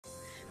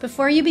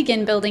Before you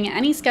begin building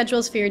any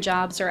schedules for your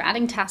jobs or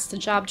adding tasks to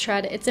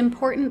JobTread, it's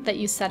important that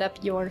you set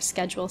up your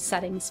schedule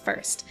settings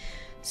first.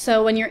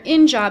 So when you're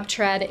in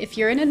JobTread, if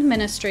you're an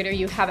administrator,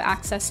 you have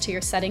access to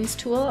your settings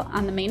tool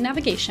on the main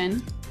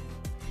navigation.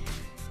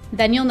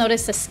 Then you'll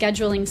notice a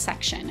scheduling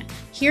section.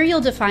 Here you'll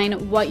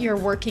define what your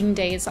working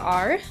days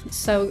are.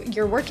 So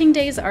your working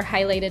days are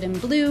highlighted in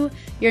blue,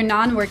 your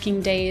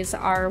non-working days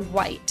are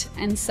white.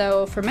 And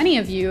so for many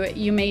of you,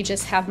 you may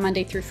just have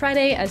Monday through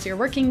Friday as your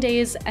working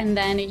days, and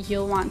then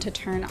you'll want to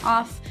turn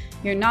off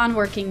your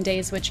non-working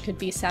days, which could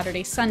be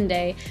Saturday,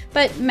 Sunday,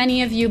 but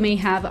many of you may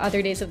have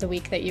other days of the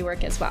week that you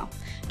work as well.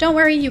 Don't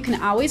worry, you can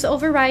always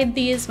override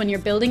these when you're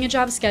building a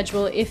job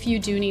schedule if you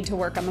do need to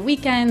work on the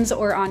weekends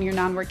or on your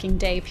non-working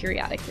day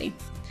periodically.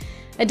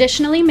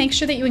 Additionally, make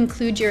sure that you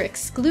include your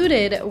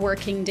excluded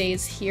working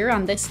days here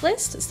on this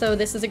list. So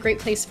this is a great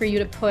place for you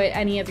to put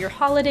any of your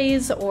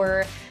holidays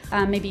or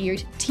maybe your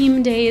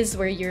team days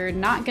where you're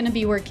not going to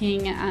be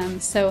working.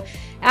 So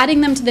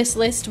adding them to this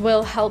list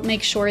will help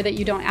make sure that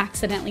you don't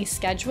accidentally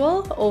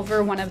schedule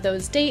over one of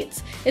those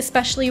dates,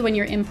 especially when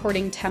you're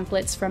importing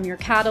templates from your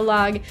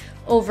catalog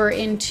over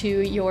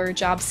into your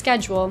job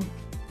schedule.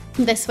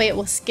 This way it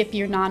will skip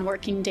your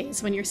non-working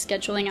days when you're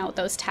scheduling out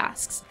those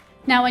tasks.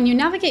 Now, when you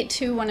navigate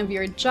to one of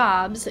your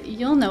jobs,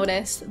 you'll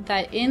notice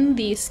that in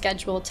the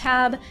Schedule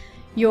tab,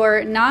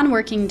 your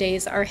non-working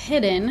days are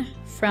hidden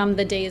from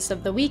the days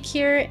of the week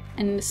here.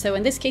 And so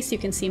in this case, you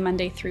can see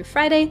Monday through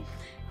Friday,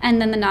 and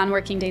then the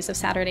non-working days of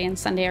Saturday and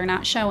Sunday are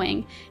not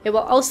showing. It will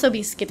also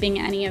be skipping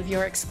any of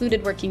your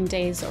excluded working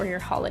days or your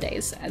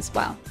holidays as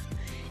well.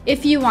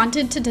 If you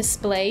wanted to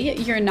display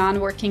your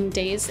non-working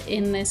days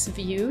in this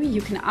view, you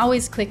can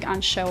always click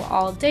on Show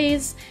All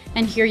Days,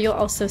 and here you'll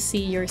also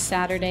see your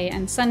Saturday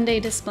and Sunday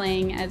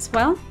displaying as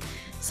well.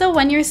 So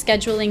when you're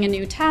scheduling a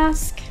new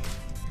task,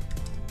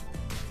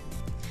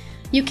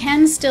 you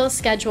can still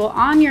schedule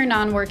on your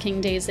non-working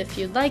days if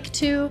you'd like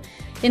to.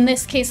 In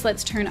this case,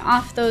 let's turn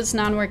off those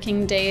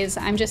non-working days.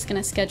 I'm just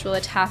going to schedule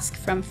a task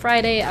from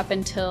Friday up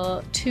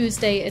until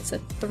Tuesday. It's a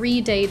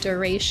 3-day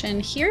duration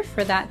here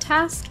for that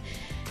task.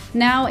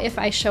 Now, if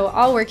I show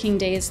all working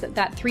days,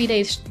 that 3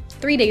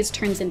 days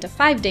turns into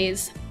 5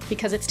 days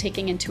because it's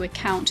taking into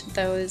account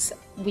those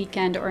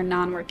weekend or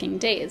non-working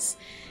days.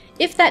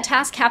 If that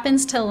task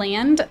happens to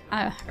land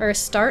or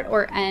start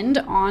or end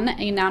on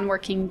a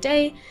non-working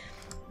day,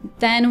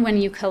 then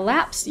when you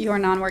collapse your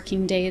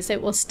non-working days,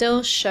 it will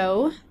still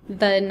show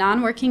the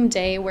non-working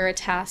day where a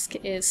task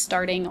is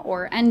starting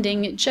or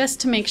ending, just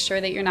to make sure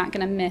that you're not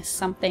going to miss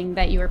something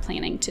that you were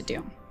planning to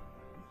do.